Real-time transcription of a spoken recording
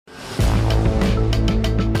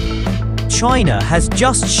China has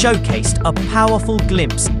just showcased a powerful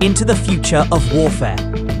glimpse into the future of warfare.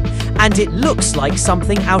 And it looks like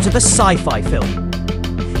something out of a sci-fi film.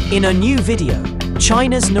 In a new video,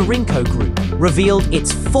 China's Norinco Group revealed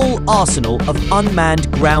its full arsenal of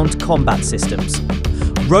unmanned ground combat systems.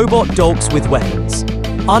 Robot dogs with weapons,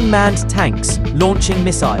 unmanned tanks launching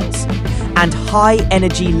missiles, and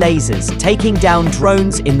high-energy lasers taking down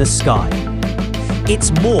drones in the sky. It's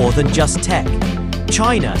more than just tech.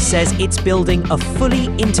 China says it's building a fully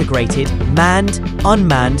integrated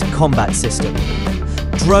manned-unmanned combat system.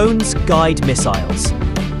 Drones guide missiles.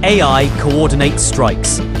 AI coordinates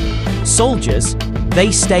strikes. Soldiers, they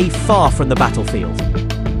stay far from the battlefield.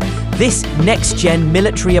 This next-gen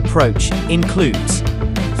military approach includes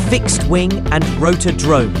fixed-wing and rotor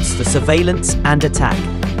drones for surveillance and attack,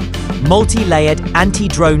 multi-layered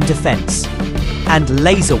anti-drone defense, and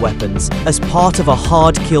laser weapons as part of a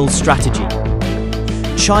hard-kill strategy.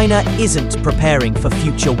 China isn't preparing for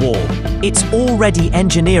future war. It's already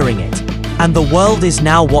engineering it, and the world is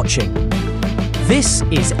now watching. This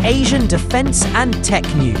is Asian Defense and Tech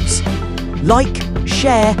News. Like,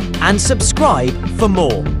 share, and subscribe for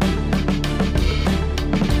more.